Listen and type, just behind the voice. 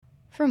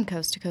From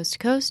coast to coast to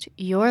coast,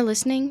 you're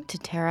listening to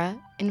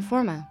Terra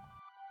Informa.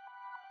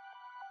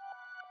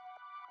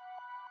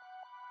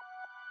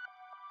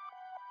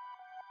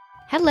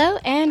 Hello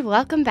and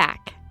welcome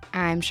back.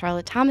 I'm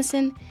Charlotte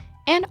Thomason,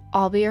 and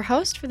I'll be your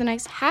host for the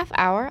next half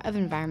hour of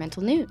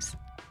environmental news.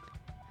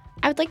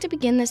 I would like to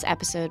begin this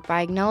episode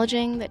by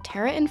acknowledging that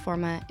Terra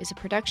Informa is a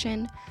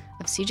production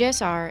of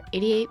CJSR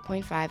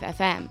 88.5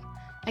 FM,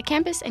 a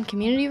campus and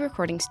community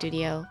recording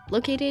studio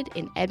located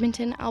in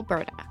Edmonton,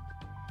 Alberta.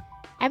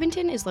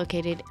 Edmonton is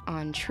located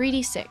on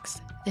Treaty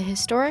 6, the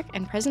historic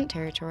and present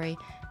territory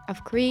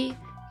of Cree,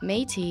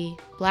 Métis,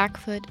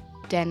 Blackfoot,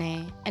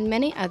 Dene, and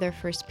many other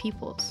First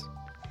Peoples.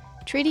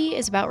 Treaty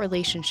is about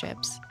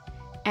relationships,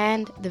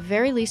 and the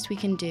very least we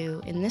can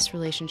do in this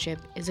relationship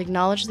is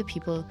acknowledge the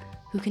people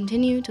who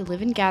continue to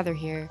live and gather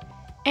here,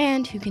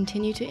 and who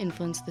continue to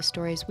influence the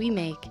stories we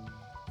make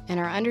and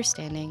our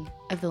understanding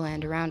of the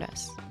land around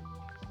us.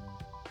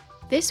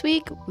 This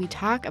week, we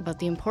talk about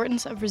the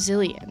importance of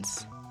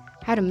resilience,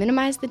 how to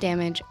minimize the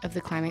damage of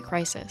the climate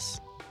crisis.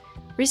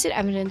 Recent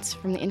evidence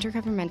from the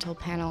Intergovernmental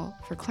Panel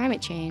for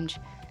Climate Change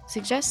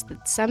suggests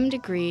that some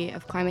degree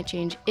of climate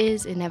change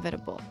is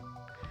inevitable.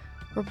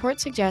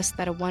 Reports suggest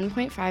that a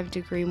 1.5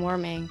 degree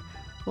warming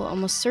will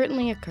almost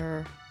certainly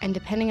occur, and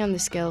depending on the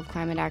scale of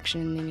climate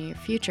action in the near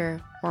future,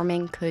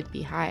 warming could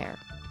be higher.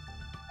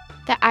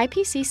 The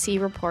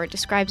IPCC report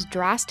describes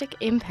drastic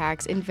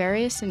impacts in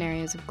various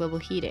scenarios of global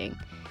heating,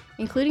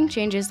 including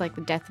changes like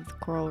the death of the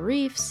coral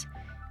reefs,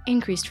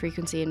 increased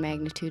frequency and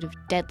magnitude of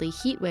deadly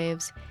heat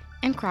waves,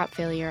 and crop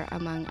failure,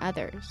 among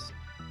others.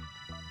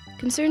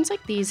 Concerns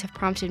like these have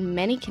prompted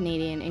many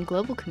Canadian and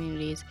global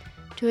communities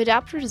to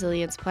adopt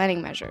resilience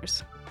planning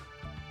measures.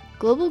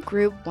 Global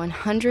Group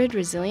 100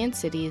 Resilient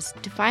Cities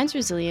defines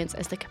resilience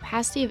as the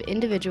capacity of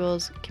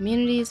individuals,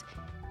 communities,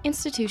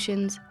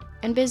 institutions,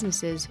 and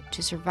businesses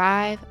to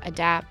survive,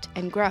 adapt,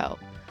 and grow,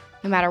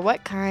 no matter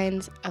what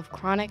kinds of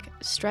chronic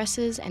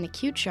stresses and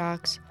acute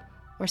shocks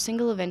or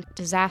single-event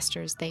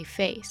disasters they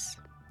face.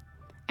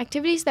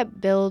 Activities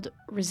that build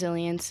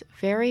resilience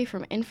vary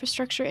from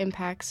infrastructure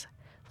impacts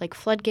like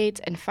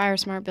floodgates and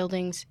fire-smart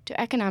buildings to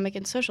economic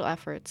and social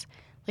efforts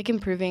like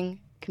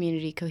improving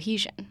community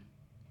cohesion.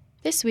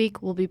 This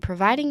week, we'll be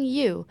providing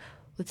you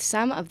with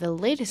some of the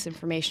latest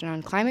information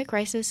on climate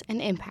crisis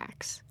and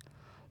impacts.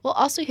 We'll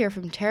also hear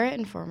from Terra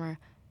Informer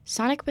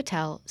Sonik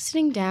Patel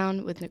sitting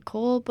down with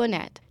Nicole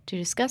Bonnet to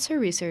discuss her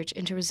research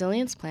into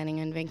resilience planning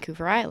on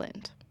Vancouver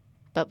Island.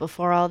 But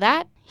before all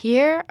that,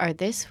 here are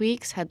this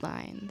week's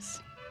headlines.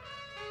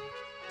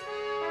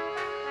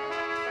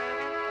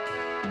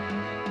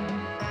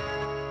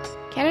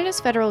 Canada's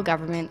federal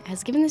government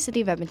has given the City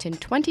of Edmonton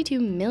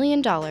 $22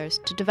 million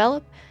to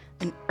develop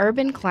an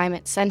urban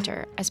climate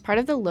centre as part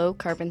of the Low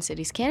Carbon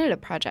Cities Canada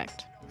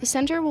project. The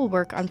centre will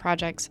work on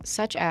projects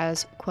such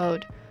as,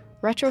 quote,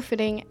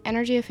 retrofitting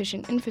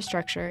energy-efficient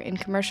infrastructure in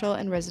commercial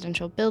and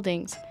residential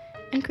buildings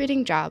and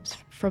creating jobs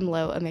from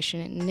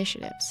low-emission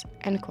initiatives,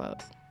 end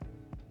quote.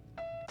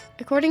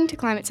 According to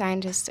climate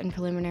scientists and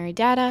preliminary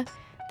data,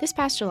 this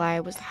past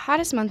July was the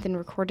hottest month in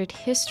recorded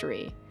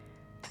history.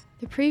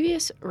 The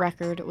previous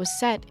record was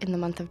set in the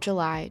month of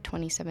July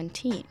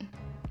 2017.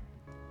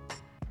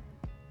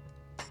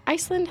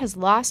 Iceland has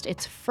lost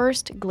its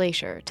first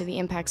glacier to the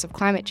impacts of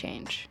climate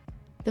change.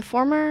 The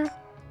former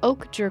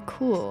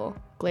Ökturkul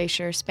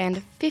glacier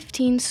spanned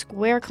 15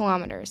 square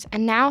kilometers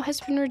and now has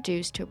been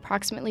reduced to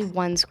approximately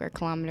 1 square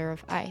kilometer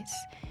of ice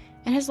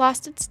and has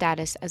lost its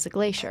status as a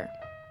glacier.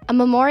 A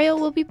memorial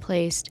will be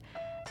placed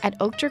at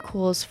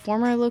Ökturkul's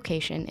former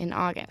location in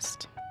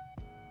August.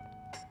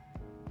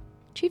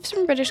 Chiefs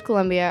from British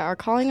Columbia are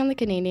calling on the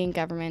Canadian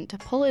government to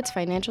pull its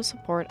financial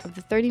support of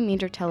the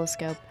 30-meter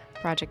telescope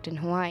project in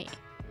Hawaii.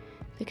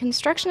 The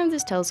construction of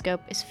this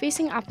telescope is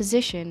facing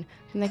opposition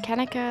from the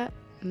Kanaka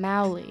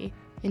Maoli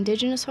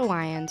Indigenous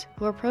Hawaiians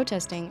who are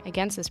protesting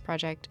against this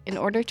project in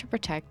order to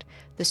protect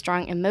the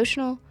strong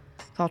emotional,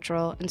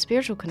 cultural, and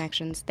spiritual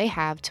connections they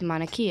have to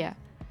Mauna Kea,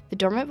 the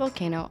dormant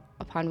volcano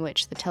upon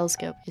which the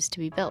telescope is to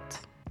be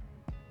built.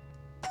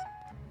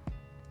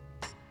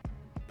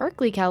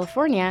 Berkeley,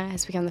 California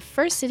has become the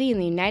first city in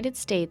the United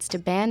States to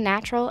ban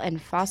natural and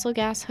fossil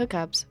gas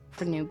hookups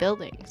for new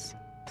buildings,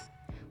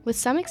 with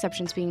some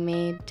exceptions being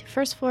made to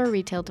first-floor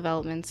retail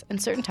developments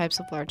and certain types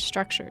of large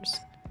structures.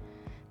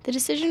 The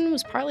decision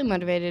was partly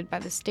motivated by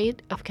the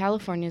state of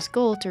California's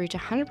goal to reach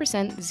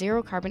 100%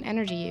 zero-carbon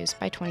energy use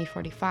by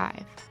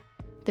 2045.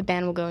 The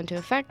ban will go into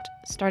effect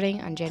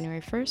starting on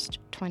January 1st,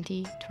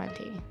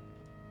 2020.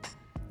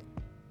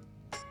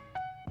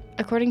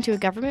 According to a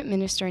government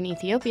minister in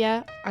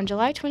Ethiopia, on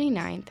July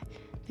 29th,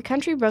 the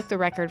country broke the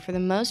record for the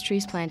most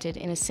trees planted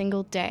in a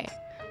single day,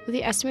 with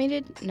the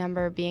estimated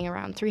number being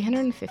around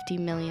 350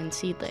 million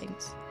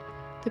seedlings.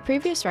 The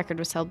previous record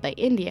was held by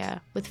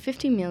India, with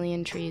 50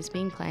 million trees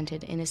being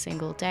planted in a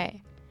single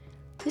day.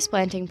 This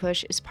planting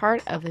push is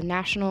part of the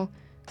National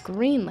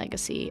Green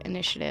Legacy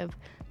initiative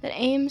that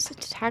aims to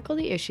tackle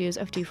the issues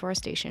of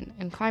deforestation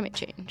and climate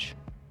change.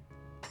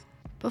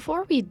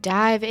 Before we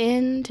dive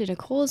into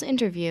Nicole's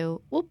interview,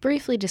 we'll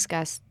briefly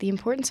discuss the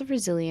importance of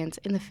resilience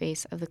in the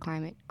face of the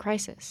climate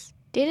crisis.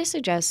 Data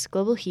suggests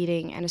global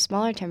heating and a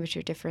smaller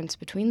temperature difference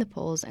between the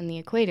poles and the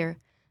equator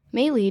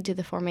may lead to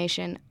the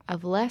formation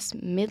of less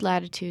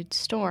mid-latitude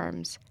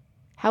storms.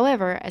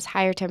 However, as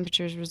higher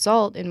temperatures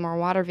result in more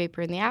water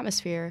vapor in the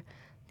atmosphere,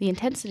 the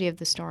intensity of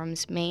the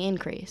storms may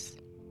increase.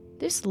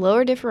 This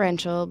lower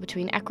differential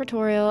between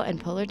equatorial and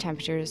polar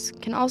temperatures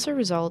can also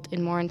result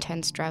in more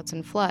intense droughts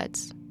and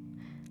floods.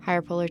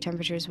 Higher polar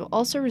temperatures will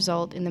also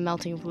result in the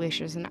melting of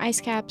glaciers and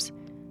ice caps,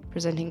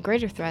 presenting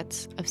greater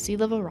threats of sea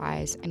level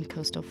rise and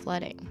coastal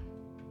flooding.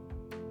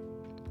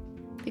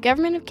 The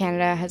Government of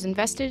Canada has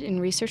invested in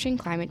researching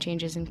climate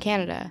changes in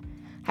Canada,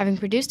 having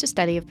produced a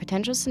study of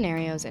potential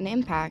scenarios and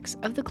impacts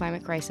of the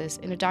climate crisis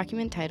in a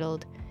document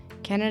titled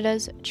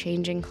Canada's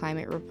Changing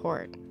Climate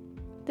Report.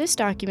 This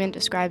document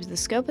describes the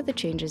scope of the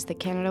changes that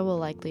Canada will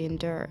likely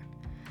endure.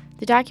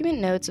 The document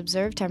notes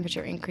observed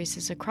temperature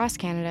increases across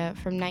Canada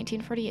from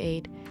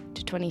 1948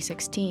 to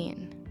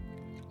 2016.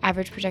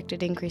 Average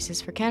projected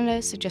increases for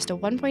Canada suggest a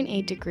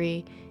 1.8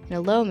 degree in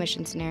a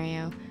low-emission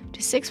scenario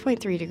to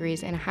 6.3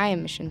 degrees in a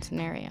high-emission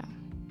scenario.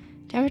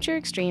 Temperature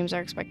extremes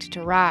are expected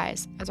to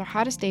rise as our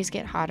hottest days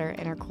get hotter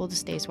and our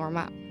coldest days warm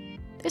up.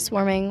 This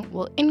warming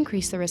will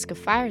increase the risk of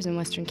fires in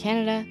Western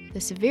Canada,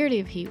 the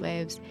severity of heat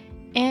waves,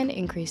 and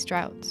increased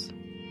droughts.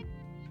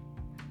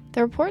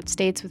 The report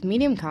states with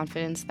medium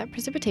confidence that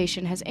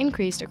precipitation has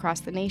increased across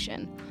the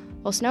nation,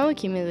 while snow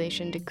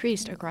accumulation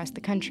decreased across the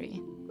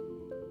country.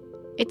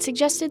 It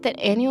suggested that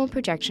annual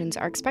projections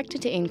are expected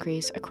to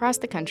increase across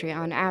the country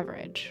on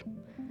average.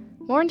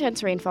 More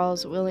intense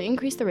rainfalls will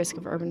increase the risk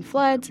of urban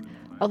floods,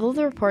 although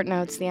the report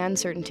notes the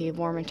uncertainty of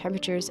warmer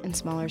temperatures and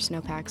smaller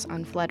snowpacks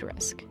on flood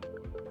risk.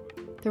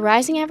 The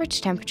rising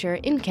average temperature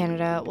in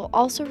Canada will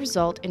also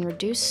result in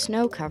reduced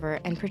snow cover,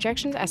 and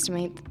projections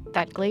estimate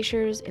that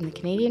glaciers in the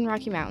Canadian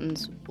Rocky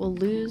Mountains will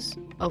lose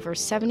over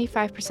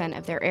 75%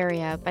 of their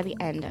area by the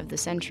end of the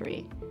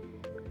century.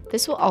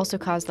 This will also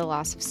cause the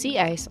loss of sea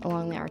ice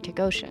along the Arctic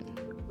Ocean.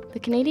 The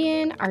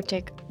Canadian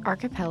Arctic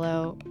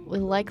archipelago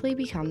will likely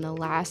become the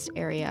last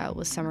area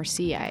with summer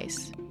sea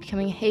ice,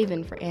 becoming a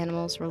haven for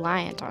animals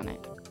reliant on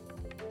it.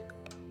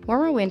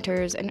 Warmer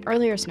winters and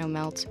earlier snow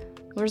melts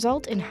will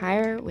result in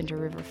higher winter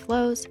river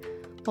flows,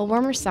 while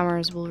warmer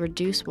summers will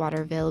reduce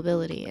water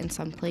availability in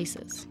some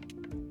places.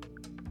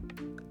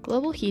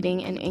 Global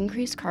heating and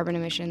increased carbon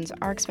emissions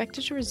are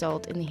expected to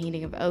result in the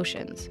heating of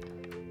oceans,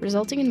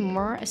 resulting in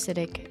more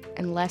acidic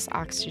and less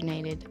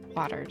oxygenated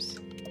waters.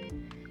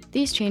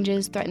 These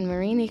changes threaten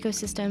marine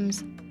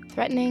ecosystems,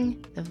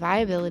 threatening the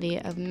viability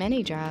of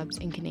many jobs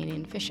in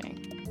Canadian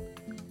fishing.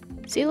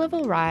 Sea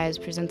level rise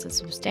presents a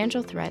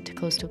substantial threat to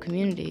coastal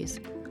communities,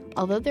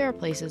 although there are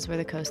places where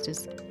the coast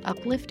is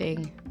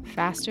uplifting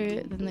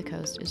faster than the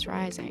coast is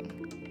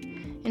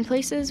rising. In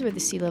places where the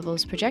sea level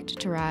is projected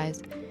to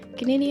rise,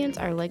 Canadians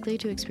are likely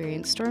to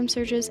experience storm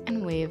surges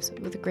and waves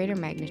with a greater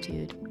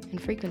magnitude and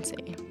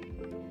frequency.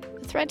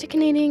 The threat to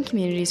Canadian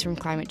communities from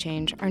climate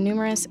change are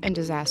numerous and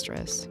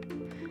disastrous.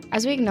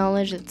 As we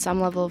acknowledge that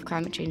some level of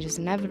climate change is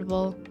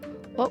inevitable,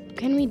 what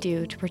can we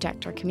do to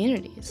protect our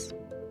communities?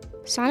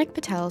 Sonik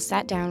Patel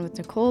sat down with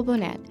Nicole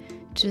Bonnet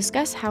to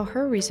discuss how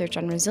her research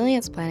on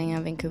resilience planning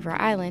on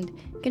Vancouver Island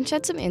can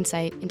shed some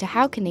insight into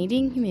how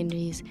Canadian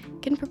communities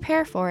can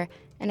prepare for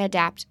and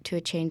adapt to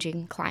a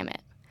changing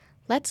climate.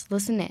 Let's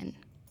listen in.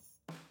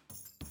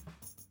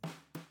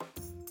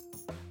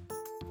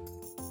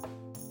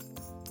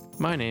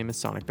 My name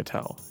is Sonik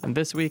Patel, and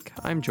this week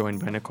I'm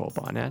joined by Nicole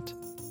Bonnet.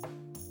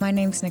 My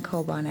name's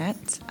Nicole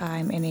Bonnet.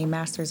 I'm in a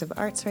Master's of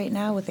Arts right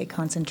now with a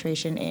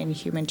concentration in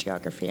Human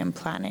Geography and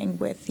Planning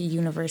with the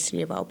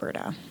University of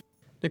Alberta.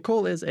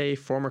 Nicole is a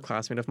former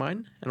classmate of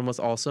mine and was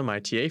also my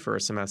TA for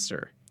a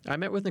semester. I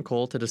met with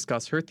Nicole to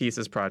discuss her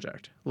thesis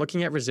project,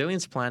 looking at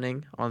resilience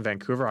planning on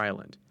Vancouver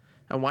Island,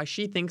 and why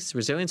she thinks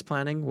resilience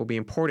planning will be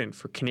important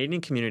for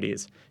Canadian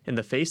communities in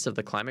the face of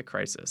the climate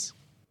crisis.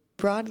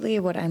 Broadly,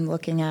 what I'm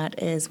looking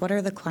at is what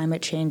are the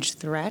climate change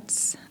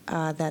threats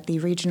that the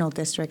regional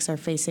districts are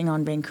facing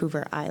on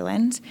Vancouver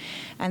Island,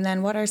 and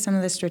then what are some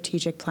of the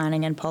strategic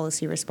planning and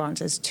policy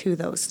responses to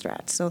those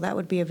threats. So that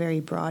would be a very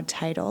broad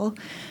title.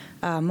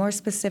 More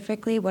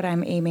specifically, what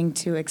I'm aiming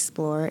to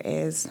explore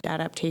is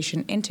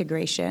adaptation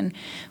integration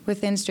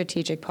within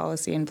strategic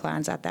policy and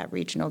plans at that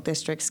regional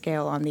district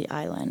scale on the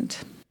island.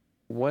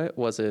 What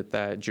was it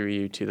that drew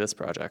you to this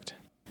project?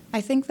 I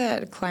think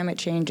that climate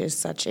change is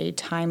such a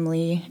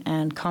timely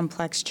and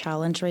complex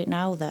challenge right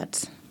now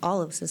that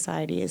all of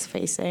society is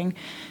facing.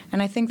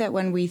 And I think that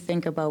when we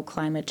think about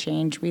climate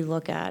change, we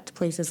look at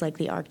places like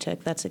the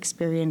Arctic that's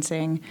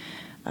experiencing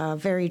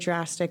very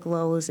drastic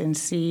lows in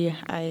sea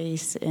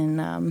ice,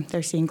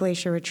 they're seeing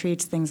glacier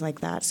retreats, things like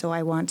that. So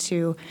I want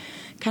to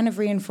kind of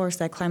reinforce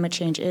that climate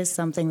change is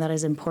something that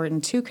is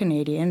important to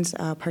Canadians,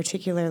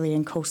 particularly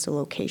in coastal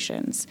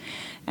locations.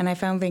 And I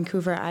found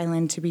Vancouver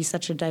Island to be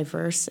such a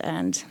diverse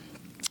and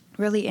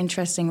really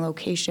interesting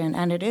location,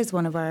 and it is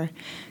one of our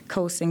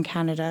coasts in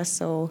Canada,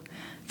 so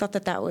I thought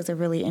that that was a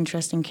really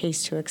interesting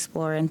case to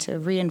explore and to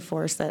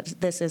reinforce that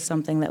this is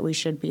something that we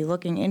should be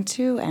looking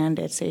into, and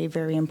it's a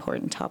very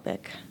important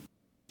topic.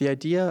 The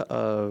idea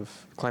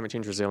of climate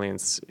change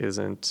resilience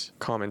isn't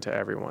common to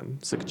everyone,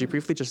 so could you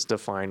briefly just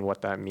define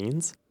what that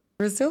means?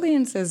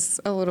 Resilience is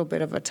a little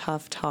bit of a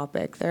tough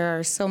topic. There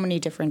are so many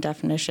different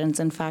definitions.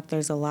 In fact,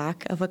 there's a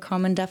lack of a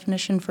common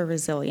definition for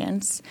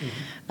resilience.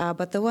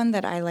 But the one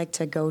that I like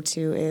to go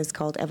to is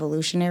called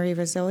evolutionary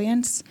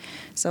resilience.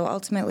 So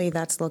ultimately,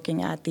 that's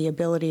looking at the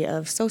ability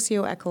of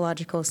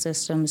socio-ecological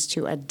systems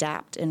to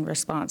adapt in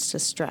response to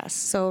stress.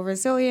 So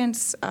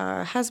resilience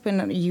has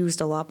been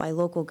used a lot by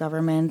local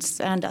governments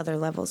and other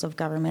levels of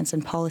governments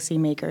and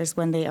policymakers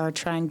when they are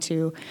trying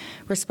to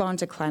respond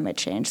to climate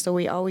change. So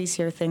we always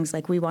hear things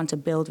like, we want to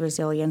build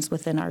resilience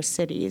within our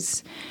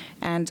cities.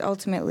 And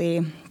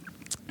ultimately,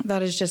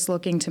 that is just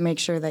looking to make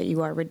sure that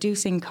you are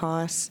reducing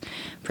costs,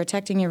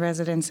 protecting your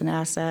residents and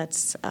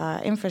assets,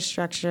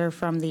 infrastructure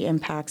from the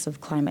impacts of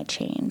climate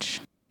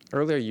change.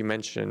 Earlier, you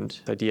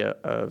mentioned the idea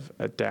of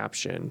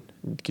adaptation.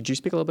 Could you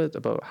speak a little bit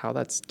about how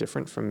that's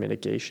different from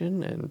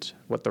mitigation and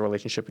what the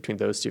relationship between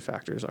those two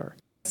factors are?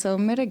 So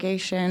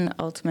mitigation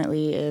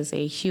ultimately is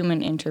a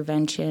human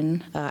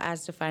intervention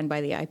as defined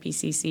by the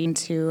IPCC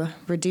to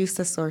reduce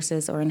the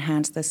sources or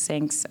enhance the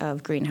sinks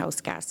of greenhouse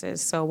gases.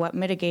 So what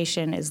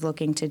mitigation is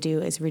looking to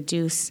do is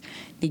reduce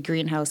the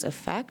greenhouse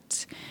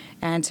effect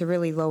and to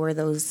really lower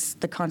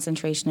the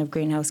concentration of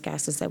greenhouse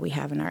gases that we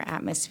have in our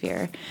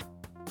atmosphere.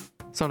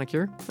 Sonic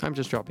here. I'm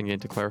just dropping in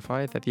to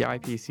clarify that the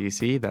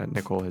IPCC that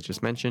Nicole has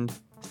just mentioned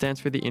stands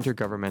for the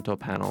Intergovernmental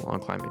Panel on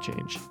Climate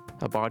Change,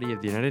 a body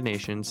of the United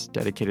Nations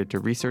dedicated to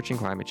researching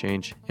climate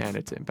change and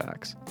its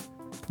impacts.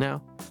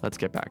 Now, let's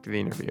get back to the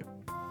interview.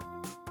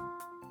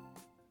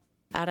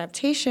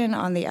 Adaptation,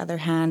 on the other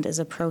hand, is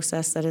a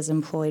process that is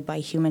employed by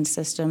human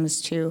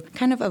systems to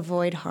kind of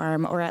avoid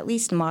harm or at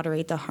least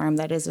moderate the harm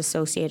that is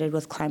associated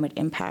with climate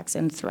impacts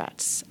and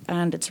threats.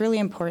 And it's really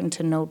important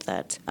to note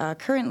that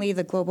currently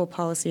the global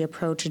policy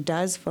approach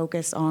does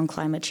focus on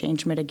climate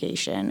change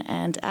mitigation,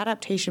 and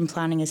adaptation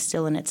planning is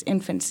still in its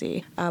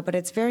infancy. But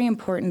it's very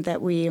important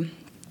that we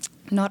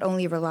not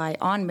only rely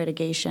on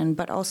mitigation,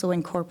 but also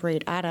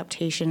incorporate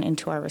adaptation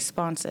into our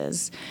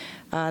responses.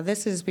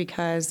 This is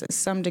because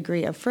some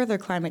degree of further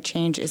climate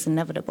change is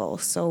inevitable,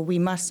 so we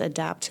must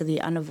adapt to the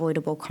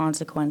unavoidable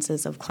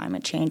consequences of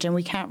climate change, and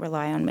we can't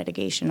rely on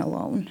mitigation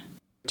alone.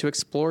 To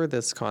explore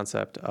this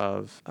concept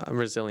of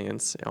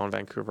resilience on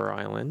Vancouver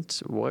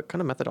Island, what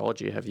kind of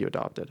methodology have you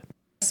adopted?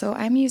 So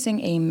I'm using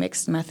a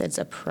mixed methods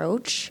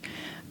approach.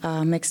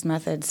 Mixed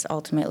methods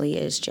ultimately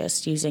is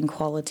just using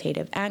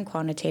qualitative and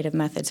quantitative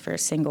methods for a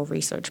single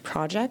research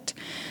project.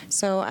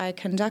 So I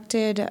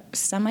conducted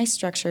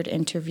semi-structured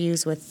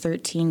interviews with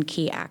 13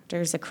 key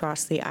actors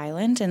across the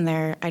island, and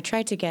I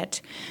tried to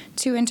get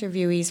 2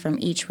 interviewees from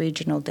each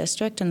regional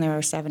district, and there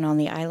are 7 on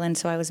the island,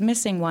 so I was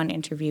missing 1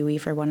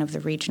 interviewee for one of the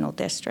regional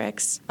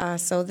districts.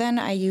 So then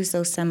I used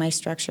those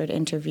semi-structured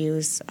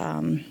interviews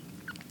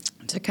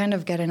to kind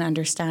of get an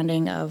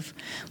understanding of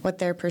what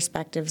their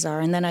perspectives are.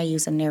 And then I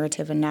use a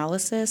narrative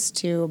analysis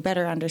to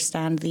better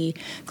understand the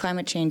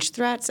climate change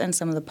threats and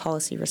some of the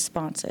policy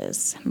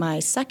responses. My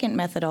second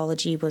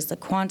methodology was the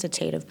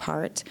quantitative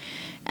part,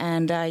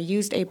 and I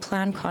used a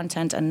plan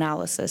content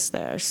analysis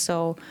there.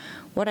 So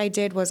what I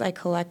did was I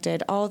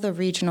collected all the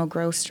regional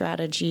growth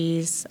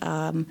strategies.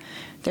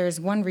 There's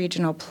one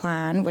regional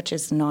plan, which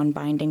is a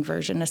non-binding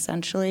version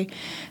essentially,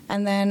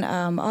 and then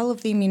all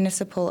of the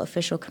municipal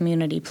official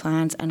community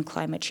plans and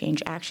climate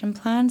change action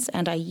plans.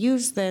 And I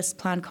used this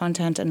plan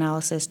content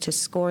analysis to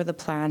score the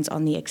plans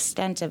on the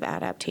extent of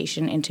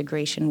adaptation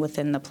integration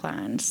within the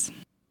plans.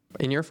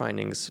 In your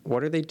findings,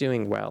 what are they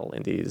doing well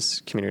in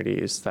these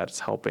communities that's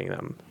helping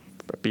them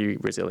be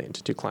resilient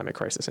to climate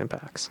crisis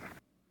impacts?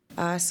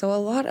 So a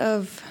lot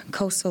of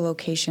coastal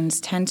locations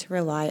tend to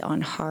rely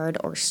on hard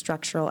or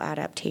structural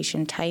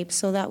adaptation types,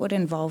 so that would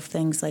involve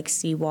things like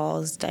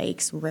seawalls,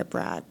 dikes,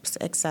 ripraps,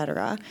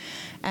 etc.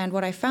 And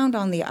what I found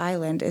on the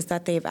island is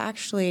that they've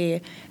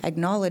actually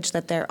acknowledged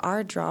that there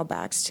are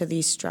drawbacks to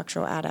these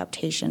structural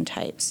adaptation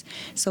types.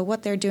 So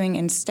what they're doing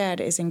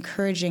instead is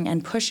encouraging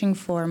and pushing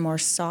for more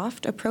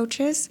soft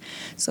approaches.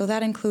 So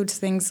that includes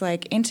things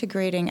like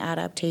integrating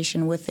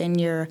adaptation within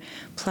your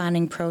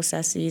planning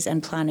processes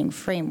and planning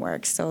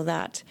frameworks. So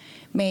that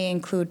may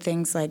include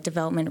things like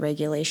development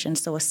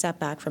regulations, so a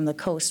setback from the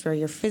coast where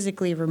you're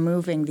physically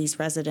removing these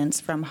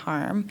residents from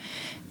harm.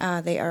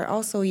 They are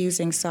also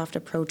using soft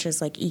approaches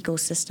like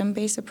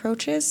ecosystem-based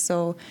approaches.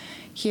 So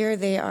here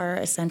they are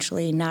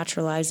essentially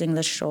naturalizing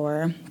the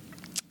shore,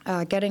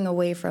 getting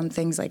away from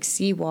things like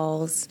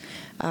seawalls,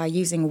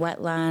 using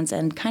wetlands,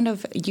 and kind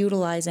of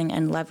utilizing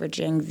and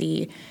leveraging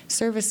the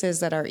services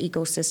that our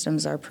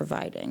ecosystems are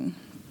providing.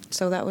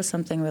 So that was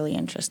something really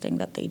interesting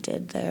that they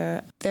did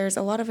there. There's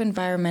a lot of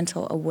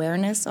environmental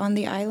awareness on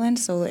the island,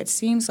 so it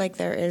seems like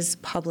there is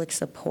public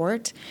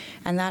support,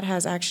 and that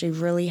has actually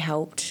really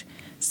helped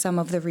some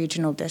of the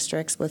regional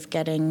districts with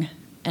getting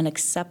an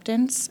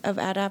acceptance of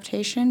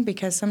adaptation,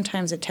 because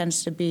sometimes it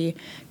tends to be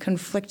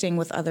conflicting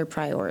with other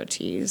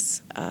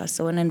priorities.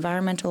 So an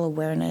environmental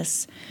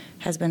awareness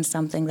has been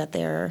something that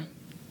they're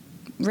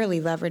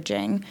really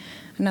leveraging.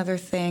 Another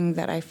thing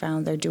that I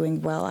found they're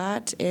doing well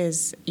at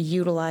is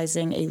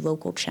utilizing a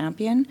local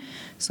champion.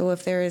 So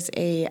if there is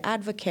an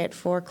advocate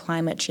for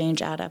climate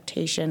change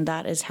adaptation,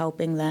 that is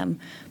helping them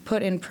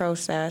put in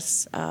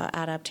process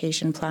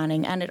adaptation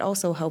planning, and it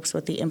also helps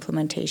with the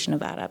implementation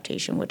of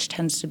adaptation, which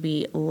tends to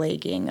be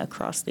lagging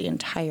across the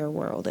entire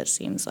world, it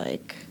seems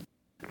like.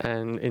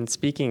 And in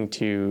speaking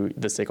to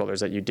the stakeholders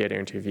that you did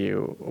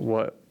interview,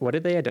 what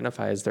did they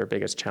identify as their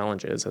biggest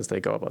challenges as they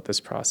go about this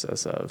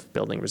process of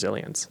building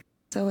resilience?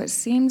 So it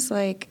seems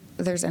like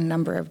there's a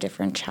number of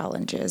different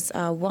challenges.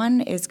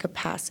 One is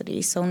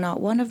capacity. So not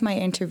one of my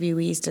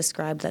interviewees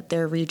described that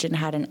their region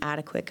had an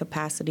adequate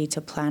capacity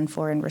to plan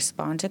for and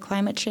respond to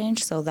climate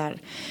change. So that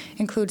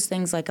includes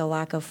things like a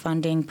lack of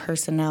funding,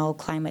 personnel,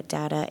 climate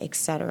data,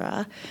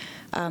 etc.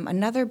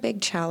 Another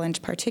big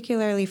challenge,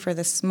 particularly for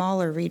the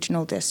smaller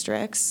regional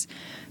districts,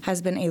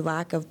 has been a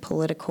lack of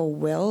political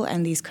will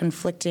and these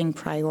conflicting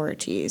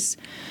priorities.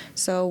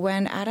 So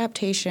when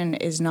adaptation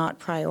is not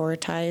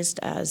prioritized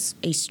as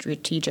a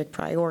strategic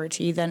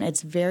priority, then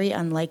it's very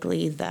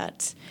unlikely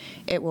that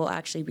it will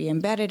actually be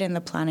embedded in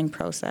the planning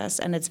process,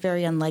 and it's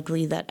very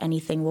unlikely that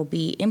anything will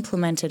be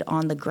implemented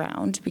on the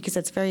ground, because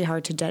it's very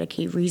hard to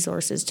dedicate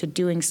resources to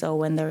doing so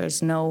when there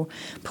is no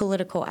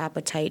political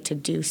appetite to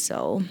do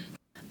so.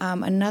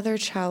 Another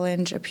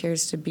challenge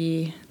appears to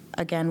be,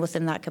 again,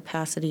 within that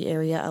capacity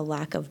area, a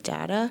lack of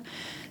data.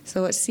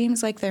 So it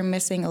seems like they're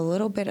missing a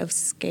little bit of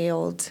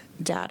scaled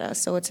data.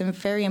 So it's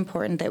very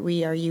important that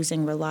we are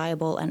using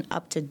reliable and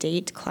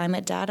up-to-date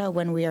climate data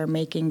when we are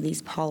making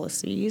these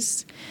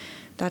policies.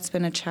 That's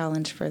been a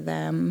challenge for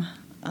them.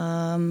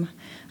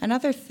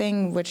 Another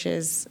thing which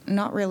is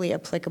not really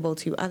applicable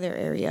to other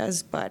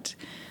areas, but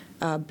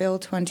Bill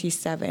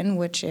 27,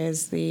 which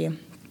is the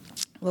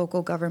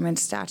Local Government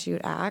Statute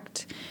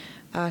Act.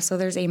 So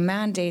there's a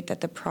mandate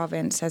that the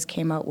province has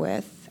came out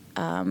with,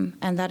 and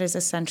that is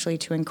essentially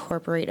to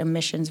incorporate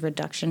emissions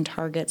reduction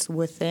targets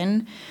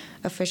within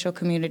official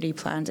community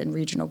plans and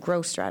regional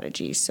growth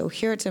strategies. So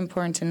here it's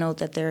important to note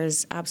that there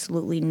is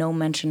absolutely no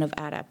mention of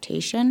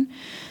adaptation.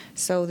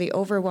 So the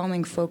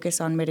overwhelming focus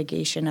on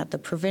mitigation at the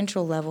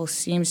provincial level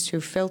seems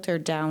to filter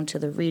down to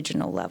the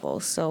regional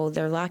level. So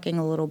they're lacking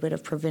a little bit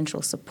of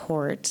provincial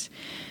support.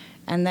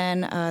 And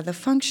then the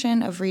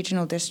function of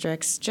regional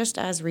districts, just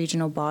as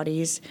regional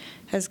bodies,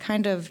 has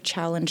kind of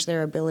challenged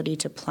their ability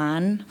to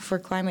plan for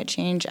climate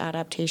change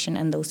adaptation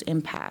and those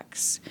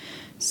impacts.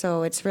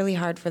 So it's really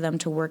hard for them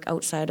to work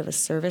outside of a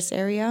service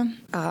area.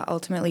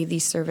 Ultimately,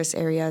 these service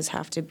areas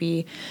have to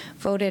be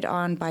voted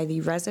on by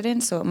the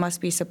residents, so it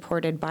must be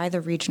supported by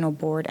the regional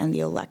board and the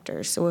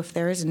electors. So if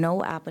there is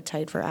no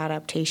appetite for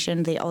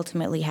adaptation, they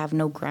ultimately have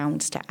no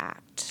grounds to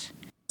act.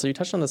 So you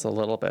touched on this a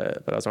little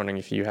bit, but I was wondering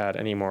if you had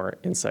any more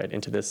insight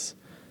into this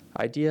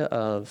idea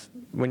of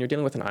when you're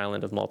dealing with an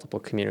island of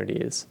multiple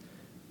communities,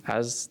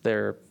 as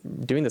they're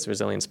doing this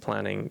resilience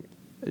planning,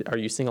 are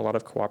you seeing a lot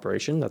of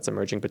cooperation that's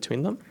emerging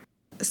between them?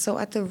 So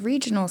at the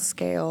regional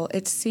scale,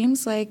 it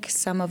seems like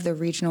some of the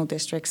regional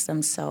districts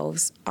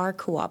themselves are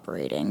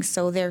cooperating.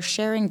 So they're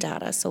sharing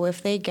data. So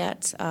if they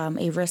get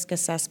a risk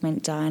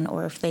assessment done,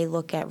 or if they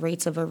look at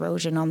rates of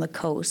erosion on the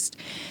coast,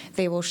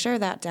 they will share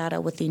that data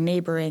with the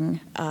neighboring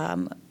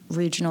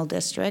regional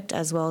district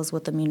as well as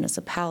with the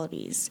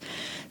municipalities.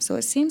 So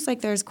it seems like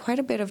there's quite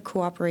a bit of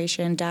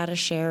cooperation, data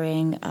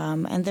sharing,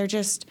 and they're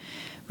just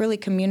really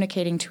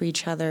communicating to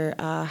each other.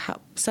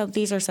 So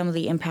these are some of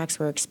the impacts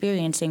we're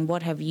experiencing.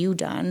 What have you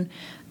done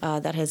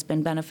that has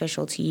been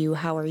beneficial to you?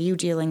 How are you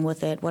dealing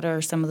with it? What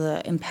are some of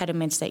the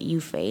impediments that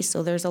you face?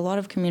 So there's a lot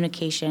of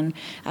communication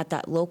at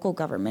that local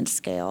government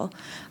scale.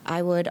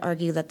 I would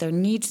argue that there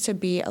needs to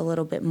be a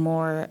little bit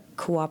more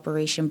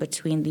cooperation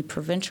between the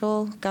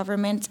provincial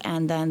government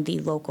and then the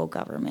local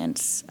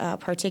governments,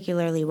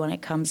 particularly when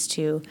it comes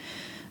to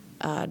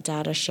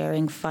data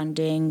sharing,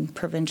 funding,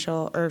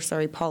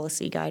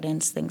 policy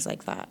guidance, things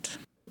like that.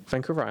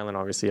 Vancouver Island,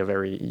 obviously a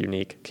very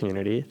unique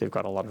community. They've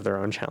got a lot of their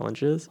own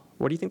challenges.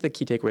 What do you think the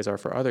key takeaways are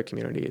for other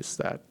communities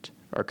that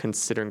are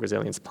considering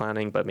resilience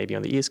planning, but maybe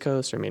on the East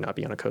Coast or may not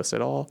be on a coast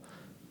at all?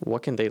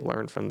 What can they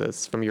learn from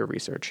this, from your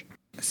research?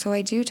 So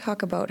I do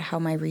talk about how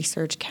my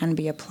research can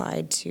be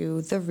applied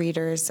to the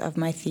readers of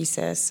my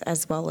thesis,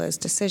 as well as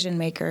decision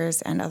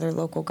makers and other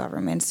local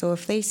governments. So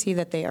if they see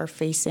that they are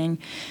facing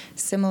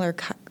similar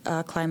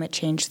climate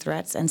change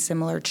threats and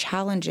similar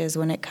challenges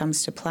when it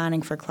comes to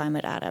planning for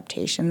climate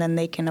adaptation, then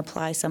they can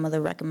apply some of the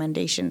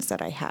recommendations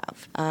that I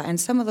have. And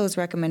some of those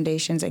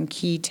recommendations and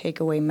key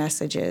takeaway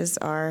messages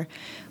are,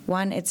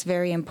 One, it's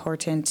very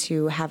important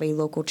to have a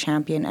local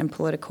champion and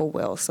political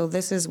will. So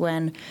this is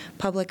when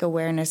public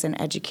awareness and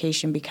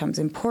education becomes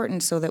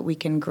important so that we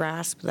can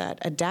grasp that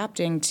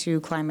adapting to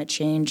climate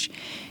change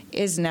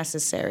is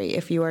necessary.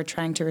 If you are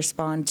trying to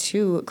respond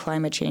to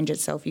climate change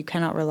itself, you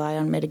cannot rely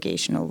on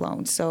mitigation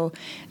alone. So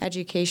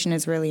education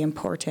is really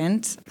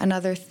important.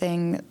 Another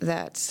thing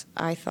that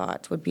I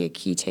thought would be a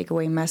key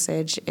takeaway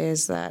message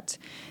is that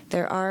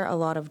there are a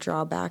lot of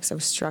drawbacks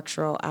of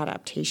structural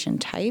adaptation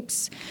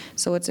types.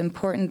 So it's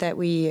important that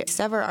we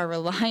sever our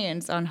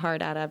reliance on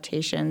hard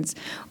adaptations,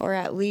 or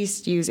at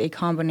least use a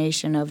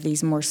combination of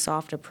these more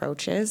soft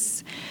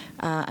approaches.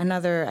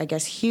 Another, I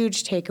guess,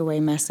 huge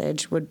takeaway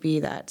message would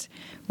be that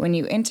when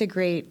you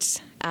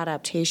integrate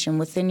adaptation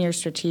within your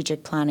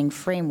strategic planning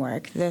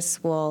framework,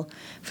 this will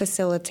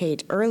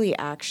facilitate early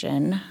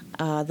action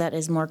that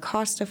is more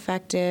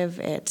cost-effective.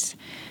 It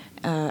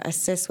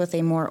assists with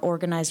a more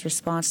organized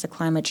response to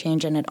climate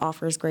change, and it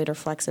offers greater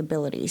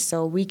flexibility.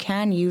 So we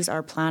can use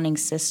our planning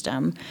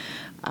system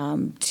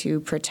to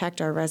protect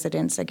our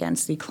residents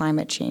against the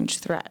climate change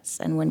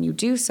threats. And when you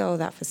do so,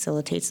 that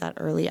facilitates that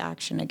early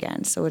action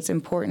again. So it's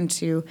important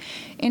to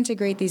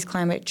integrate these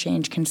climate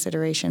change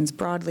considerations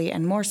broadly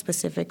and more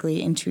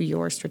specifically into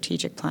your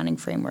strategic planning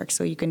framework.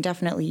 So you can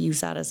definitely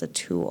use that as a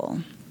tool.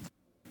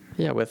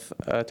 Yeah, with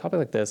a topic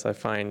like this, I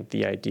find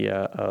the idea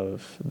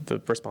of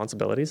the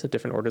responsibilities of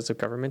different orders of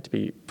government to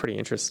be pretty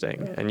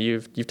interesting. And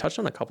you've touched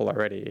on a couple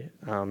already,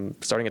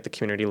 starting at the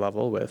community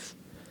level with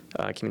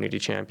community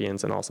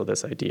champions, and also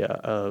this idea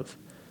of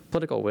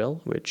political will,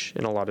 which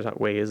in a lot of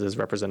ways is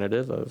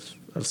representative of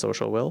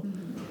social will.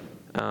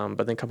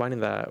 But then combining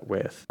that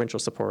with provincial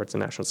supports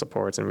and national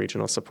supports and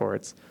regional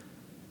supports,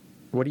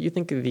 what do you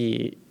think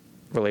the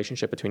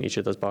relationship between each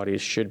of those bodies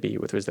should be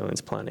with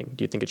resilience planning?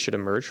 Do you think it should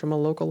emerge from a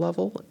local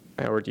level,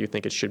 or do you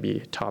think it should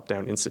be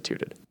top-down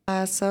instituted?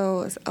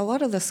 So a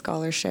lot of the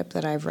scholarship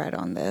that I've read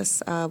on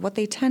this, what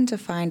they tend to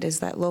find is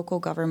that local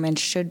government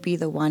should be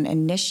the one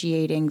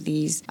initiating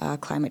these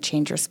climate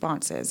change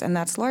responses. And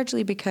that's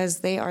largely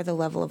because they are the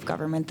level of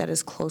government that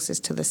is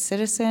closest to the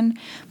citizen,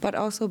 but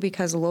also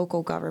because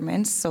local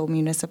governments, so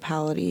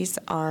municipalities,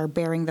 are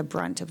bearing the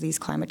brunt of these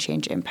climate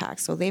change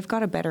impacts. So they've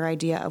got a better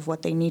idea of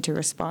what they need to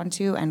respond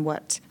to and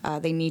what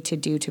they need to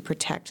do to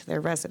protect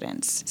their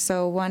residents.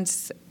 So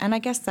once, and I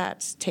guess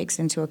that takes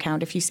into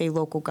account, if you say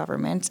local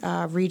government,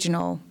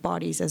 regional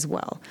bodies as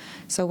well.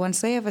 So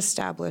once they have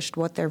established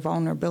what their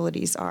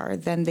vulnerabilities are,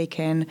 then they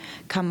can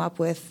come up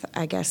with,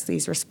 I guess,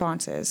 these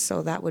responses.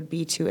 So that would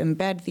be to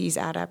embed these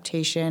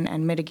adaptation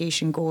and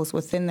mitigation goals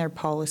within their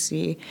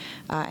policy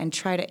and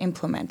try to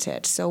implement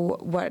it. So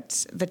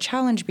what the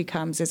challenge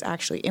becomes is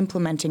actually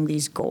implementing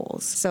these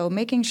goals. So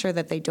making sure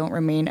that they don't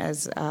remain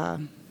as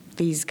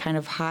these kind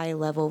of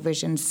high-level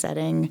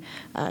vision-setting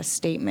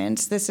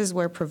statements. This is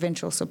where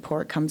provincial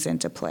support comes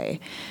into play.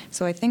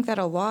 So I think that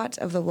a lot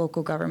of the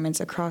local governments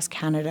across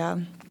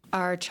Canada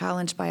are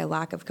challenged by a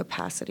lack of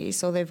capacity.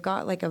 So they've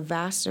got like a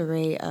vast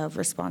array of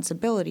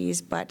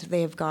responsibilities, but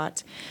they've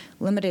got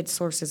limited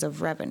sources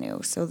of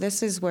revenue. So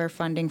this is where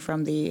funding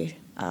from the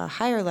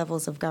higher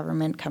levels of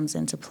government comes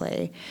into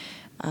play.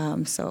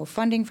 So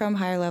funding from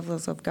higher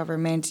levels of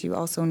government, you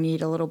also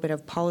need a little bit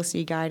of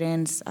policy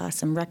guidance,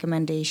 some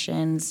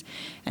recommendations,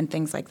 and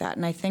things like that.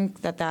 And I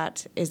think that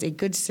that is a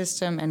good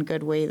system and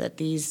good way that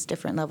these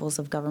different levels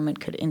of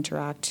government could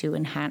interact to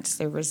enhance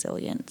their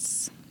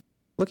resilience.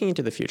 Looking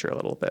into the future a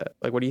little bit,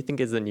 like what do you think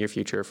is the near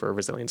future for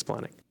resilience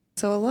planning?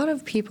 So a lot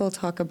of people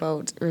talk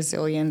about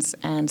resilience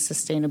and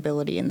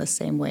sustainability in the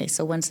same way.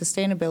 So when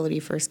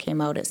sustainability first came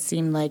out, it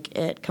seemed like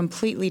it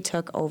completely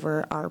took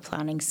over our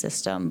planning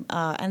system.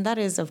 And that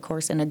is, of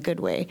course, in a good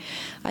way.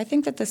 I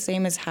think that the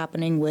same is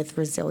happening with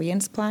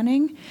resilience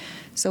planning.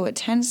 So it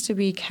tends to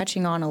be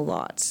catching on a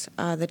lot.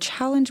 The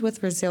challenge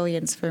with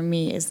resilience for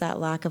me is that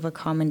lack of a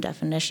common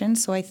definition.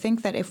 So I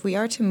think that if we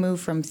are to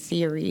move from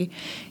theory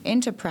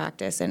into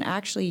practice and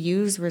actually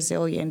use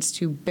resilience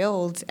to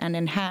build and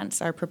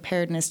enhance our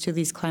preparedness to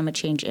these climate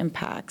change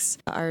impacts,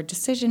 our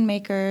decision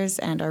makers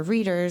and our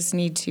readers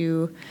need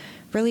to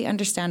really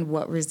understand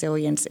what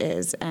resilience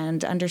is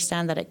and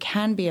understand that it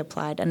can be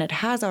applied, and it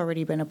has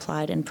already been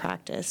applied in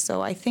practice.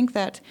 So I think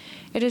that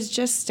it is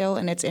just still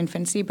in its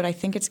infancy, but I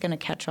think it's going to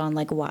catch on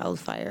like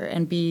wildfire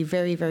and be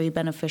very, very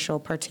beneficial,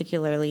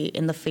 particularly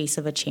in the face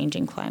of a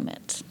changing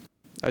climate.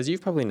 As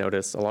you've probably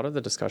noticed, a lot of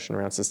the discussion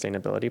around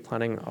sustainability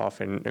planning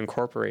often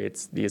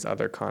incorporates these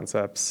other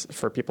concepts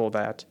for people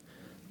that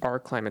are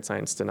climate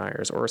science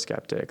deniers or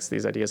skeptics,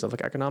 these ideas of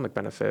like economic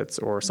benefits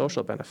or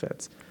social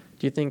benefits.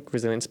 Do you think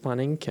resilience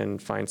planning can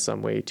find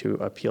some way to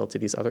appeal to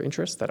these other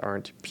interests that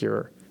aren't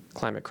pure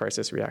climate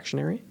crisis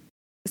reactionary?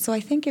 So I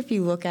think if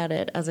you look at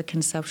it as a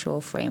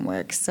conceptual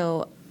framework,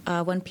 so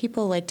when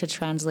people like to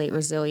translate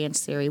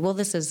resilience theory, well,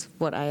 this is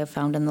what I have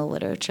found in the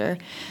literature.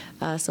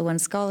 So when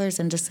scholars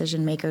and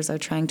decision makers are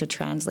trying to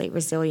translate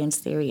resilience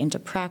theory into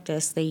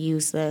practice, they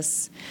use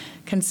this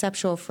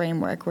conceptual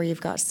framework where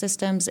you've got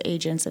systems,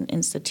 agents, and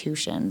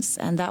institutions,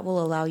 and that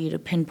will allow you to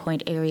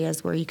pinpoint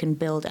areas where you can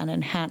build and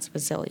enhance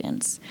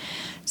resilience.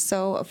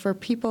 So for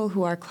people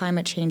who are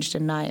climate change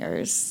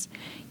deniers,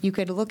 you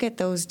could look at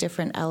those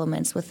different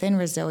elements within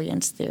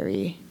resilience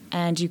theory,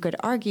 and you could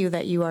argue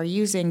that you are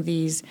using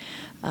these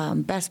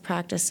best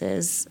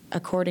practices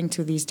according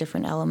to these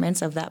different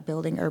elements of that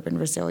building urban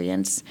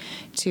resilience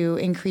to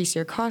increase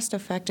your cost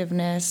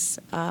effectiveness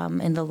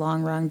in the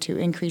long run, to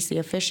increase the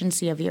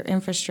efficiency of your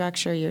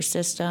infrastructure, your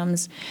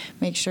systems,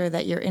 make sure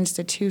that your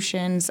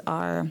institutions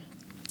are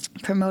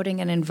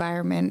promoting an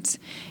environment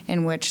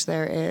in which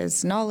there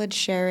is knowledge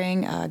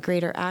sharing,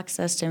 greater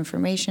access to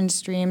information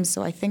streams.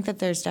 So I think that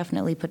there's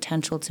definitely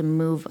potential to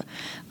move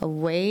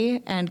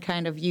away and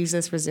kind of use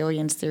this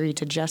resilience theory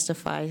to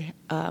justify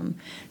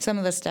some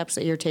of the steps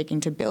that you're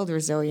taking to build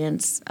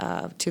resilience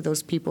to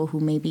those people who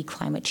may be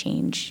climate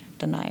change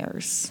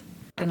deniers.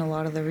 In a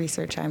lot of the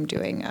research I'm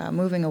doing,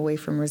 moving away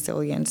from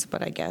resilience,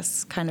 but I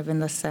guess kind of in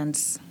the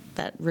sense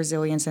that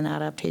resilience and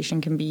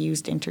adaptation can be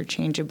used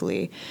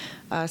interchangeably.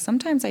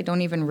 Sometimes I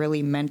don't even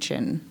really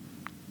mention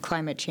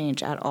climate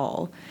change at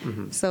all.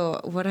 Mm-hmm. So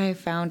what I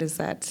found is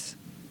that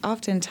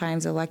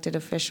oftentimes elected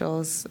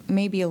officials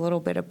may be a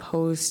little bit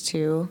opposed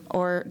to,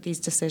 or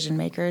these decision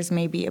makers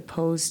may be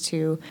opposed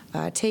to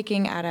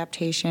taking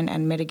adaptation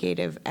and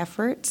mitigative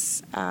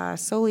efforts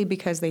solely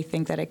because they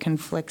think that it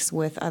conflicts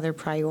with other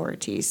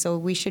priorities. So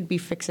we should be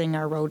fixing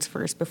our roads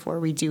first before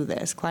we do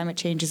this. Climate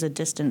change is a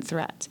distant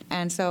threat.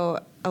 And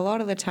so a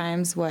lot of the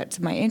times what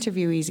my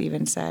interviewees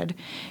even said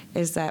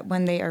is that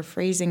when they are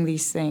phrasing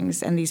these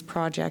things and these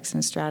projects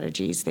and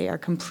strategies, they are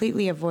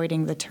completely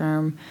avoiding the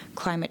term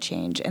climate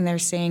change. And they're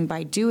saying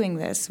by doing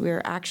this,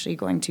 we're actually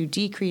going to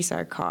decrease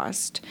our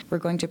cost, we're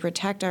going to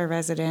protect our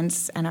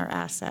residents and our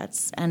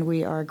assets, and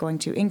we are going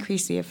to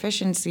increase the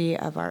efficiency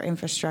of our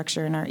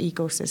infrastructure and our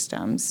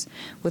ecosystems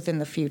within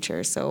the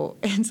future. So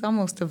it's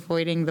almost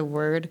avoiding the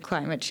word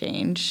climate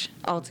change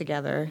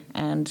altogether,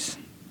 and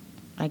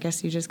I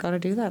guess you just got to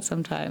do that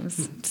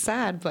sometimes. It's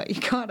sad, but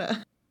you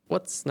gotta.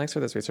 What's next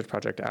for this research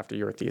project after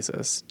your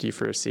thesis? Do you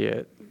foresee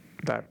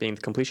that being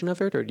the completion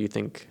of it, or do you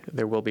think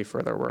there will be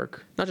further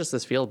work, not just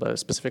this field, but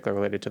specifically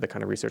related to the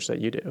kind of research that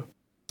you do?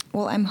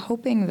 Well, I'm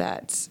hoping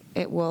that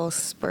it will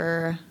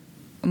spur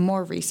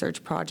more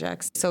research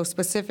projects. So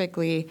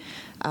specifically,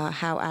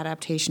 how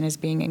adaptation is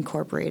being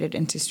incorporated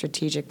into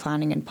strategic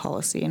planning and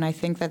policy. And I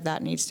think that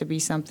that needs to be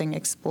something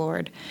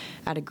explored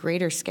at a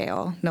greater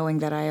scale, knowing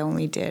that I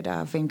only did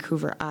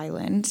Vancouver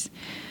Island.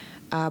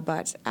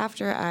 But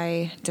after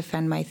I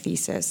defend my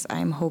thesis,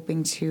 I'm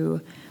hoping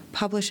to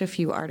publish a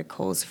few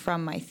articles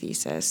from my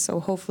thesis. So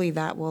hopefully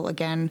that will,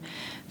 again,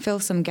 fill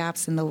some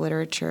gaps in the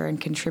literature and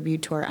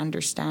contribute to our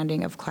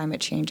understanding of climate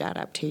change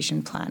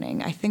adaptation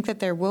planning. I think that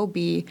there will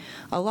be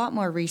a lot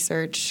more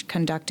research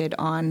conducted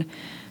on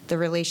the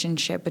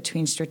relationship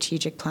between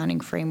strategic planning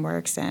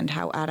frameworks and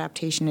how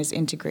adaptation is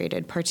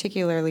integrated,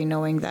 particularly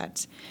knowing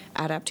that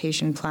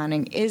adaptation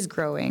planning is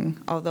growing,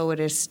 although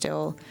it is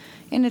still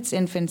in its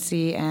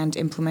infancy and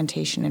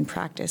implementation in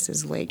practice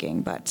is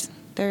lagging, but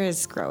there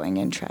is growing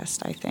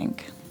interest, I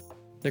think.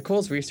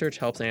 Nicole's research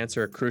helps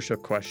answer a crucial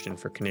question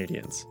for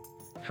Canadians.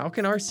 How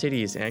can our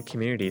cities and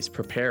communities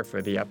prepare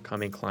for the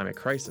upcoming climate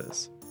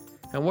crisis?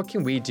 And what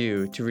can we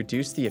do to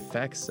reduce the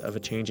effects of a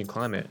changing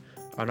climate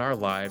on our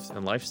lives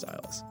and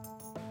lifestyles?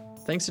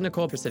 Thanks to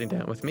Nicole for sitting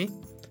down with me,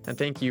 and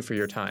thank you for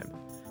your time.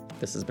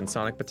 This has been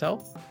Sonic Patel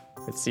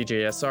with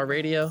CJSR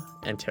Radio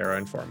and Terra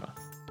Informa.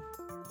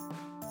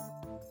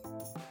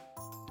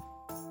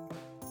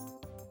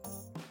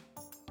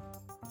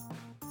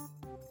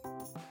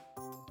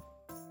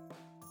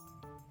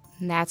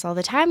 And that's all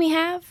the time we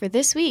have for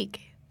this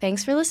week.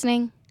 Thanks for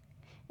listening.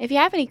 If you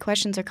have any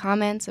questions or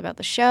comments about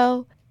the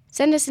show,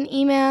 send us an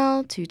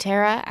email to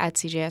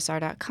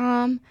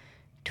tara@cjsr.com,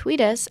 tweet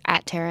us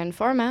at Terra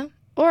Informa,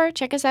 or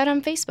check us out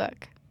on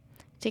Facebook.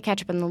 To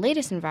catch up on the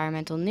latest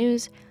environmental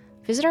news,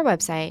 visit our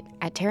website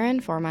at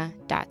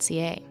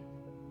terrainforma.ca.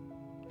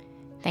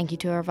 Thank you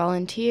to our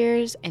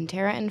volunteers and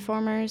Terra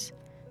Informers,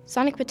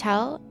 Sonic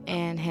Patel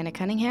and Hannah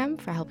Cunningham,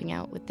 for helping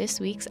out with this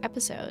week's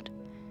episode.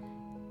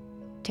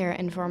 Terra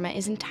Informa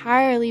is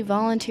entirely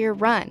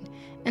volunteer-run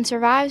and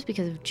survives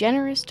because of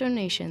generous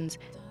donations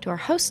to our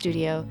host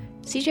studio,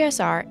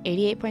 CJSR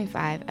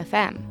 88.5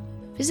 FM.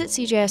 Visit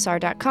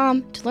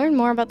cjsr.com to learn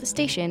more about the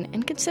station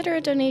and consider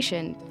a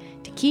donation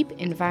to keep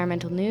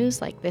environmental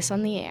news like this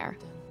on the air.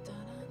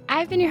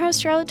 I've been your host,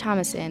 Charlotte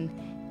Thomason.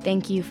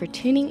 Thank you for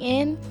tuning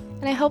in,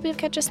 and I hope you'll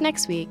catch us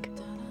next week,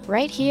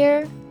 right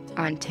here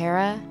on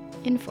Terra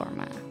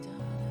Informa.